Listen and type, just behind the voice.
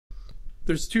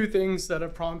There's two things that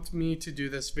have prompted me to do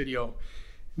this video.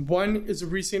 One is a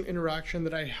recent interaction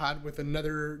that I had with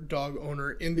another dog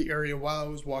owner in the area while I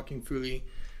was walking Fuli,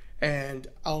 and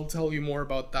I'll tell you more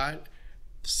about that.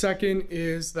 Second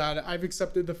is that I've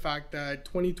accepted the fact that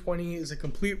 2020 is a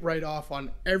complete write-off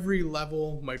on every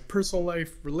level: my personal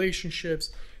life,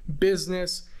 relationships,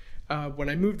 business. When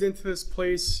I moved into this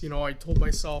place, I told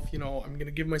myself, I'm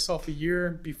gonna give myself a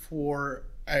year before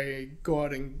I go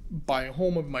out and buy a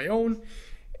home of my own.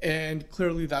 And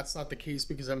clearly that's not the case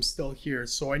because I'm still here.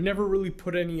 So I never really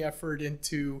put any effort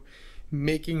into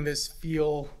making this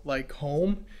feel like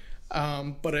home.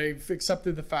 But I've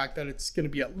accepted the fact that it's going to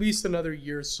be at least another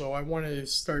year. So I want to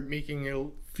start making it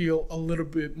feel a little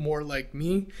bit more like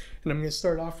me. And I'm going to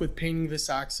start off with painting this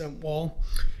accent wall.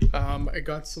 I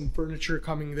got some furniture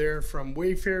coming there from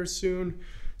Wayfair soon.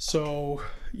 So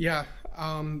yeah.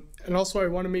 And also I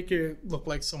want to make it look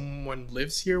like someone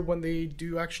lives here when they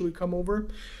do actually come over.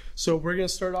 So we're going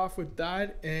to start off with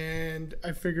that. And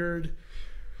I figured,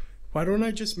 why don't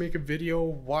I just make a video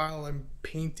while I'm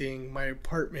painting my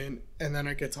apartment, and then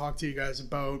I could talk to you guys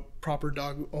about proper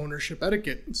dog ownership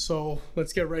etiquette. So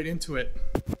let's get right into it.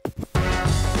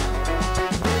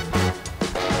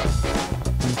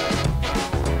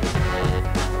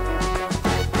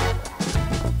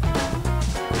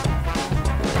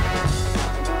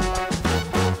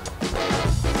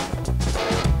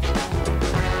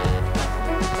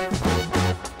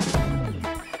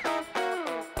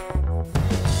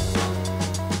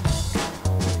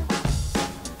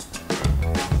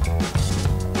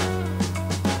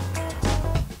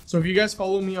 So if you guys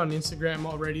follow me on Instagram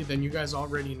already, then you guys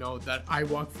already know that I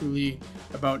walk Fuli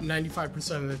about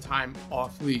 95% of the time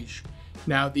off leash.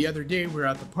 Now, the other day we were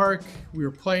at the park, we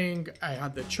were playing, I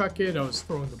had the chuck it, I was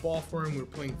throwing the ball for him, we were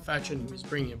playing fetch and he was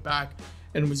bringing it back,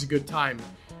 and it was a good time.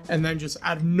 And then just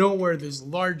out of nowhere, this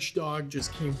large dog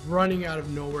just came running out of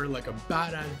nowhere like a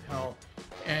bat out of hell.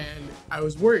 And I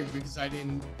was worried because I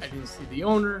didn't see the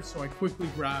owner, so I quickly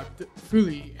grabbed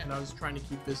Fuli and I was trying to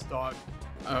keep this dog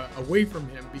away from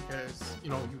him because he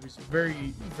was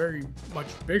very, very much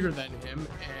bigger than him,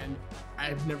 and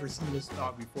I've never seen this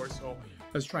dog before, so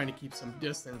I was trying to keep some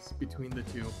distance between the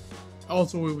two.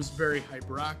 Also, it was very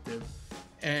hyperactive,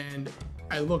 and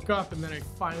I look up and then I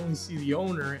finally see the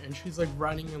owner, and she's like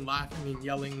running and laughing and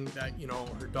yelling that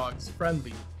her dog's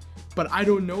friendly. But I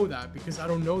don't know that because I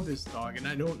don't know this dog and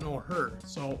I don't know her.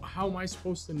 So how am I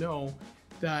supposed to know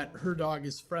that her dog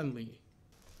is friendly?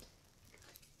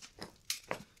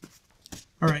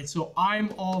 All right, so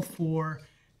I'm all for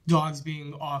dogs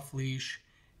being off leash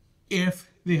if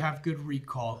they have good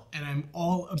recall, and I'm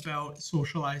all about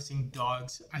socializing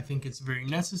dogs. I think it's very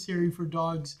necessary for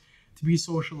dogs to be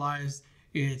socialized.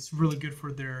 It's really good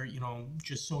for their,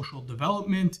 just social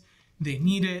development. They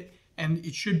need it, and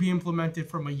it should be implemented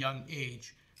from a young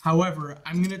age. However,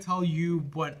 I'm going to tell you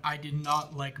what I did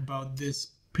not like about this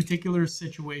particular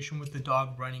situation with the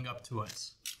dog running up to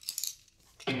us.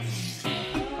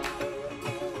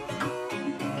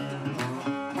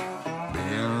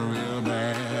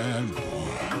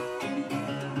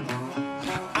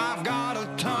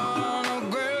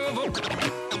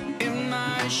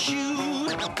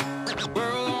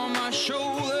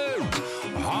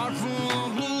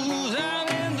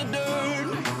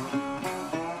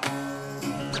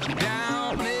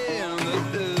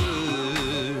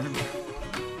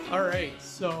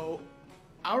 So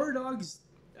our dogs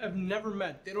have never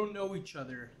met. They don't know each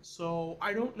other. So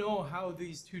I don't know how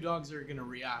these two dogs are gonna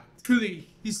react. Truly,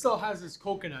 he still has his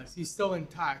coconuts. He's still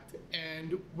intact.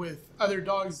 And with other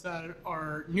dogs that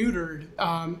are neutered,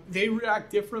 they react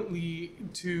differently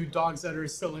to dogs that are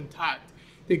still intact.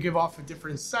 They give off a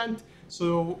different scent.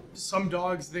 So some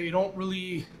dogs, they don't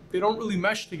really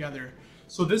mesh together.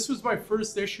 So this was my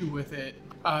first issue with it.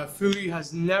 Fuli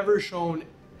has never shown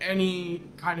any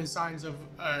kind of signs of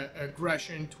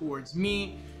aggression towards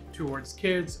me, towards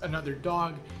kids, another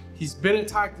dog. He's been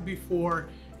attacked before,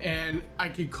 and I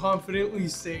can confidently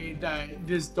say that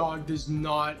this dog does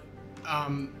not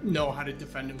know how to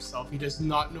defend himself. He does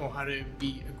not know how to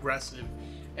be aggressive,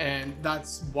 and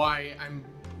that's why I'm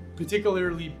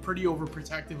particularly pretty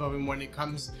overprotective of him when it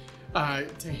comes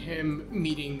to him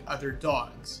meeting other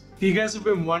dogs. If you guys have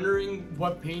been wondering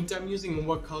what paint I'm using and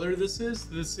what color this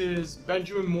is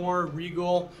Benjamin Moore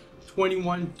Regal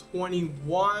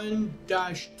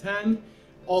 2121-10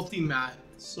 Ultimatte.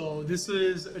 So this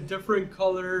is a different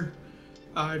color.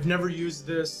 I've never used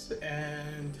this,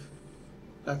 and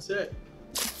that's it.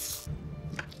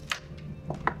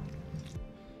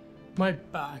 My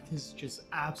back is just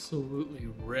absolutely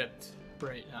ripped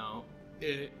right now.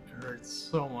 It hurts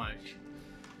so much.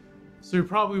 So you're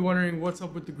probably wondering what's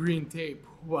up with the green tape.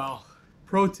 Well,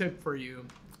 pro tip for you,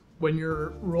 when you're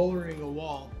rollering a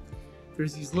wall,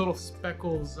 there's these little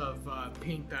speckles of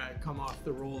paint that come off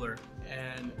the roller,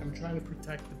 and I'm trying to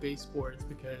protect the baseboards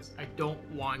because I don't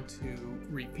want to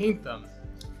repaint them.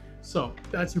 So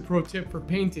that's your pro tip for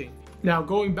painting. Now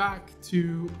going back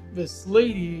to this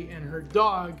lady and her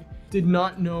dog, did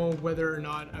not know whether or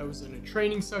not I was in a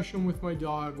training session with my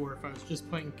dog, or if I was just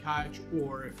playing catch,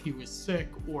 or if he was sick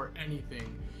or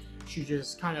anything. She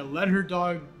just kind of let her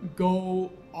dog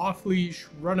go off leash,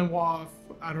 run him off.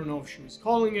 I don't know if she was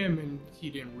calling him and he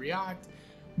didn't react,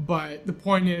 but the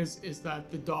point is that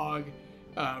the dog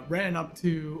ran up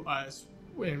to us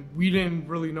and we didn't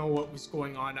really know what was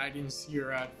going on. I didn't see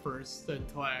her at first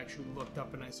until I actually looked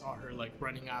up and I saw her like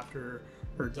running after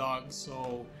her dog.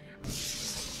 So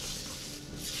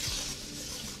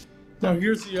now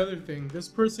here's the other thing. This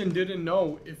person didn't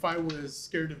know if I was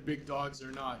scared of big dogs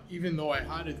or not. Even though I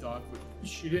had a dog,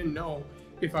 she didn't know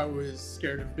if I was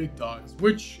scared of big dogs,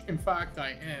 which in fact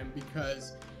I am,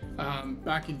 because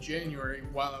back in January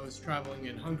while I was traveling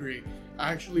in Hungary,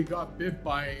 I actually got bit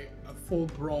by a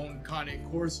full-grown Cane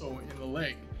Corso in the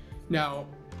leg. Now,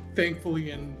 thankfully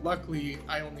and luckily,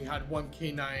 I only had one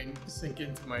canine sink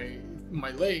into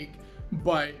my leg,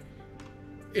 but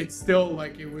it's still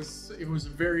like it was a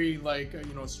very like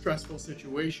stressful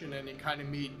situation, and it kind of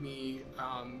made me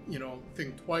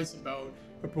think twice about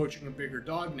approaching a bigger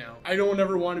dog. Now I don't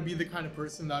ever want to be the kind of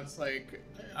person that's like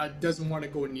doesn't want to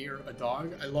go near a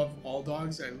dog. I love all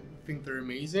dogs, I think they're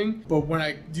amazing, but when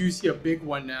I do see a big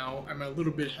one now, I'm a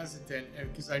little bit hesitant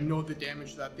because I know the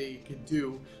damage that they could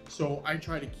do. So I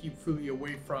try to keep Fuli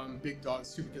away from big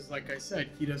dogs too, because like I said,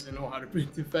 he doesn't know how to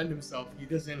defend himself. He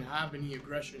doesn't have any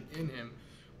aggression in him.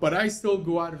 But I still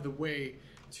go out of the way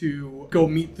to go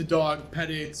meet the dog, pet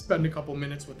it, spend a couple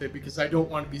minutes with it, because I don't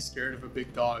want to be scared of a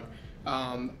big dog.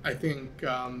 I think,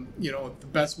 the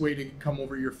best way to come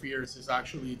over your fears is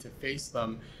actually to face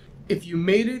them. If you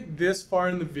made it this far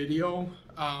in the video,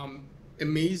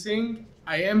 amazing.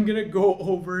 I am going to go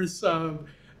over some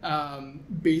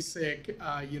basic,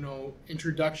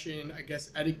 introduction, I guess,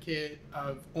 etiquette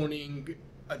of owning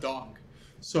a dog.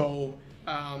 So,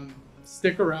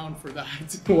 stick around for that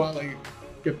while I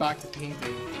get back to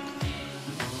painting.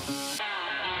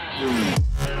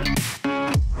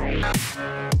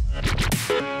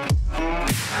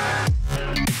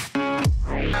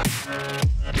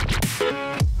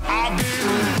 I've been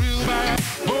a real bad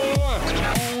boy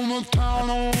on the town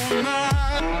all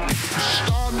night.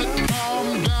 Starting to calm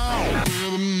down with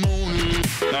the morning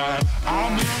light.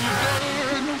 I'm in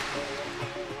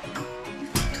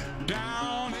the dirt,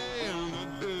 down in the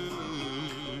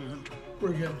dirt.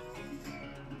 We're good.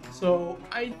 So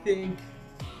I think,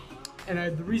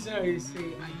 and the reason I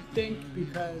say I think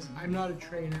because I'm not a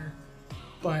trainer,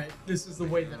 but this is the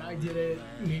way that I did it.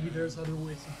 Maybe there's other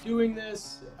ways of doing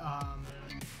this,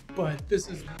 but this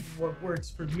is what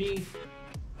works for me,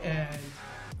 and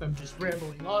I'm just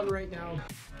rambling on right now.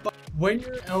 But when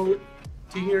you're out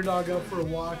taking your dog out for a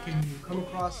walk and you come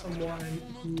across someone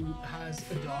who has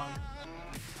a dog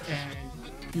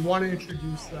and you want to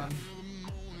introduce them,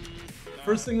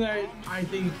 first thing that I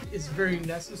think is very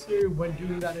necessary when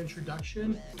doing that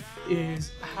introduction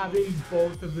is having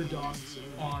both of the dogs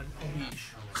on a leash,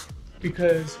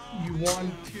 because you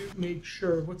want to make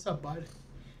sure. What's up, bud?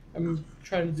 I'm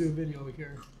trying to do a video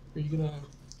here. What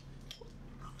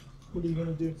are you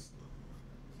gonna do?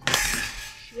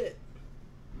 Shit.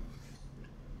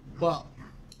 Well,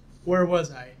 where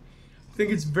was I? I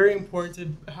think it's very important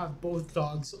to have both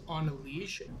dogs on a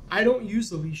leash. I don't use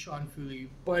a leash on Fuli,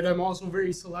 but I'm also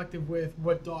very selective with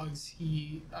what dogs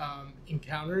he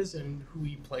encounters and who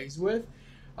he plays with.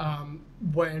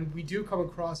 When we do come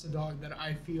across a dog that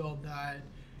I feel that,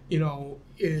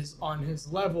 is on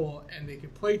his level and they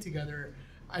can play together,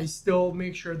 I still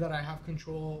make sure that I have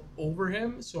control over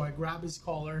him. So I grab his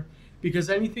collar, because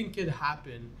anything could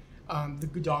happen. The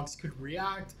dogs could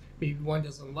react. Maybe one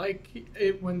doesn't like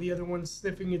it when the other one's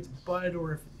sniffing its butt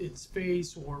or its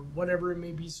face or whatever it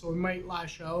may be, so it might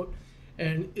lash out.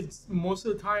 And it's most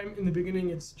of the time in the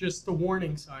beginning, it's just a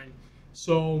warning sign.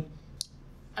 So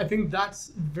I think that's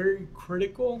very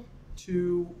critical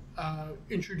to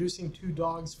introducing two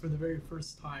dogs for the very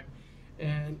first time.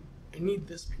 And I need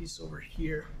this piece over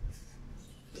here.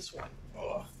 This one.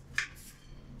 Oh.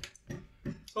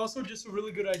 It's also just a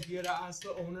really good idea to ask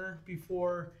the owner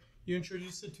before you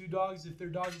introduce the two dogs if their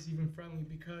dog is even friendly,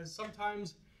 because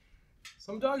sometimes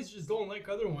some dogs just don't like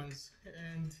other ones,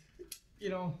 and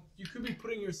you could be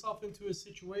putting yourself into a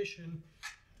situation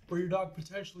where your dog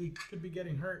potentially could be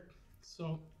getting hurt.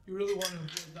 So you really want to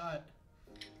avoid that.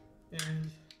 And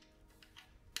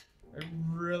I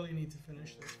really need to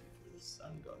finish this before the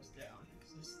sun goes down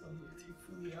because I still need to take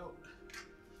Fuli out.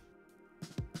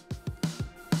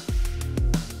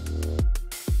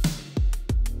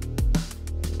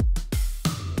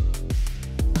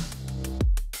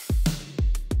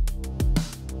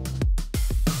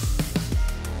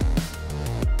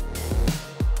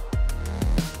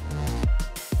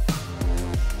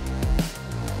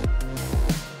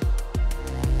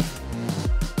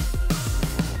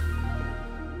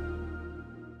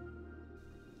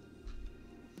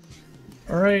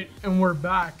 All right, and we're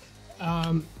back.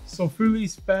 So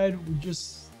Fuli's fed. We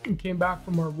just came back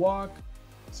from our walk,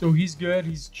 so he's good.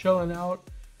 He's chilling out.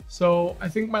 So I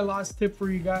think my last tip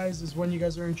for you guys is when you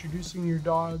guys are introducing your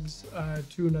dogs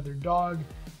to another dog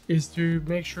is to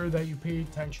make sure that you pay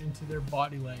attention to their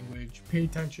body language. Pay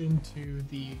attention to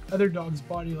the other dog's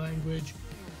body language,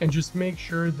 and just make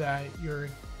sure that you're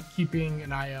keeping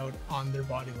an eye out on their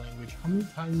body language. How many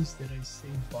times did I say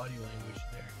body language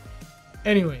there?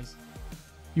 Anyways,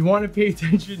 you want to pay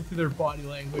attention to their body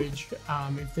language.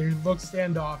 If they look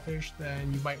standoffish,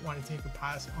 then you might want to take a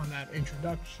pass on that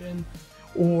introduction.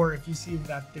 Or if you see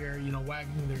that they're,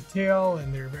 wagging their tail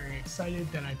and they're very excited,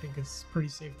 then I think it's pretty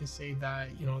safe to say that,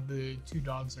 the two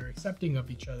dogs are accepting of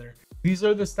each other. These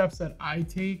are the steps that I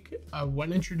take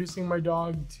when introducing my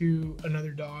dog to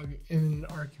another dog in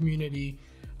our community.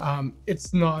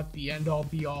 It's not the end all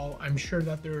be all. I'm sure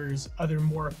that there's other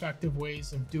more effective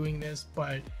ways of doing this,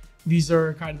 but these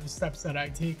are kind of the steps that I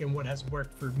take and what has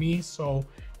worked for me. So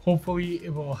hopefully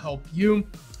it will help you.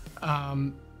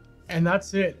 And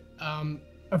that's it.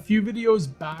 A few videos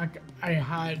back, I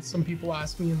had some people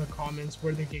ask me in the comments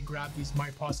where they could grab these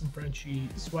My Pawesome Frenchie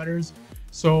sweaters.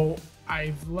 So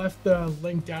I've left the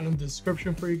link down in the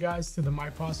description for you guys to the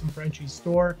My Pawesome Frenchie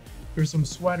store. There's some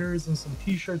sweaters and some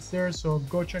t-shirts there, so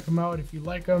go check them out. If you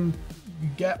like them, you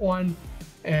get one,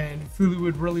 and Fuli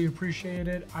would really appreciate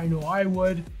it. I know I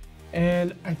would.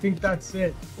 And I think that's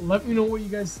it. Let me know what you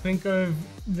guys think of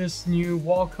this new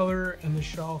wall color and the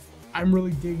shelf. I'm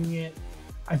really digging it.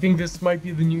 I think this might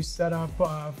be the new setup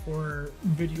for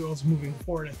videos moving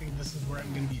forward. I think this is where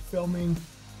I'm going to be filming.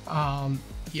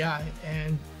 Yeah,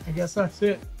 and I guess that's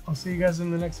it. I'll see you guys in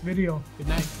the next video. Good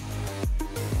night.